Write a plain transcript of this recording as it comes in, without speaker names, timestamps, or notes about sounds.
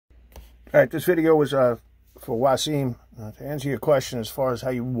All right, this video was for Wasim to answer your question as far as how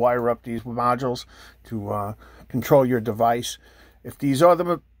you wire up these modules to control your device. If these are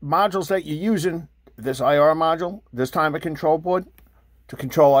the modules that you're using, this IR module, this timer control board, to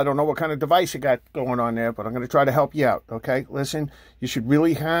control, I don't know what kind of device you got going on there, but I'm going to try to help you out, okay? Listen, you should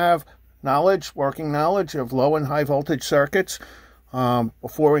really have knowledge, working knowledge of low and high voltage circuits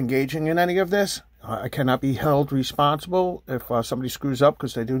before engaging in any of this. I cannot be held responsible if somebody screws up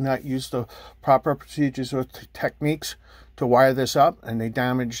because they do not use the proper procedures or techniques to wire this up and they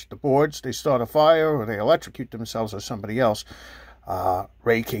damage the boards, they start a fire, or they electrocute themselves or somebody else.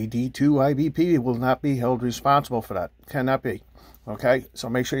 Ray KD2 IBP will not be held responsible for that. Cannot be. Okay? So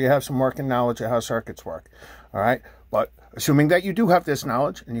make sure you have some working knowledge of how circuits work. All right? But assuming that you do have this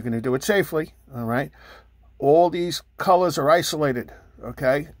knowledge and you're going to do it safely, all right, all these colors are isolated.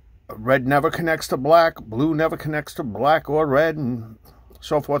 Okay? Red never connects to black, blue never connects to black or red, and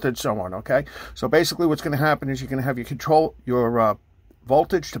so forth and so on, okay? So basically what's going to happen is you're going to have your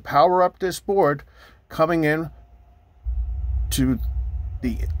voltage to power up this board coming in to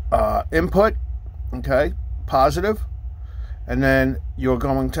the input, okay, positive, and then you're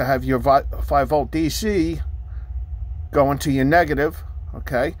going to have your 5-volt DC going to your negative,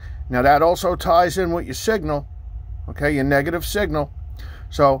 okay? Now that also ties in with your signal, okay, your negative signal.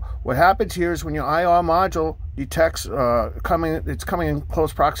 So what happens here is when your IR module detects it's coming in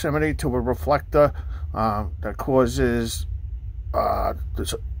close proximity to a reflector that causes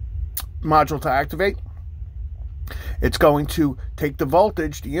this module to activate, it's going to take the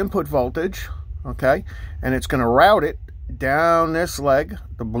voltage, the input voltage, okay, and it's going to route it down this leg,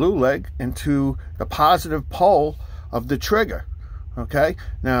 the blue leg, into the positive pole of the trigger, okay?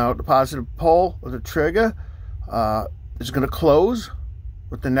 Now the positive pole of the trigger is going to close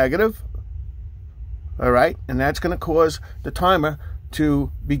with the negative, all right, and that's going to cause the timer to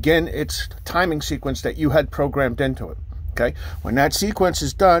begin its timing sequence that you had programmed into it. Okay, when that sequence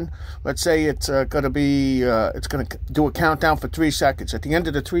is done, let's say it's going to be it's going to do a countdown for 3 seconds. At the end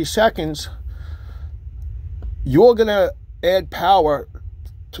of the 3 seconds, you're going to add power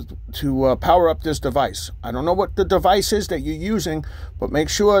to power up this device. I don't know what the device is that you're using, but make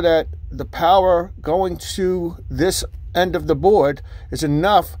sure that the power going to this end of the board is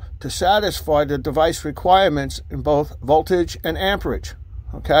enough to satisfy the device requirements in both voltage and amperage,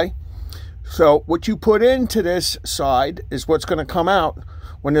 okay? So what you put into this side is what's going to come out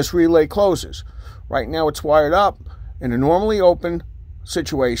when this relay closes. Right now it's wired up in a normally open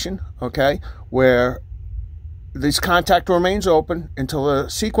situation, okay, where this contact remains open until the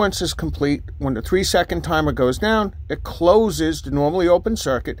sequence is complete. When the 3-second timer goes down, it closes the normally open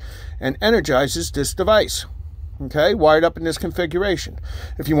circuit and energizes this device. Okay, wired up in this configuration.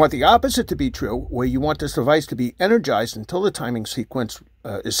 If you want the opposite to be true, where you want this device to be energized until the timing sequence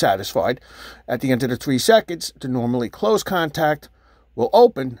is satisfied, at the end of the 3 seconds, the normally closed contact will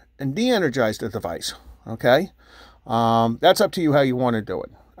open and de-energize the device. Okay, that's up to you how you want to do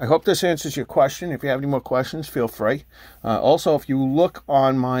it. I hope this answers your question. If you have any more questions, feel free. Also, if you look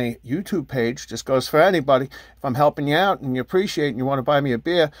on my YouTube page, this goes for anybody. If I'm helping you out and you appreciate it and you want to buy me a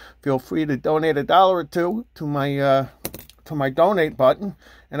beer, feel free to donate $1 or $2 to my donate button,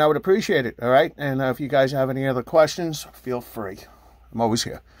 and I would appreciate it, all right? And if you guys have any other questions, feel free. I'm always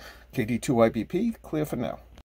here. KD2IBP, clear for now.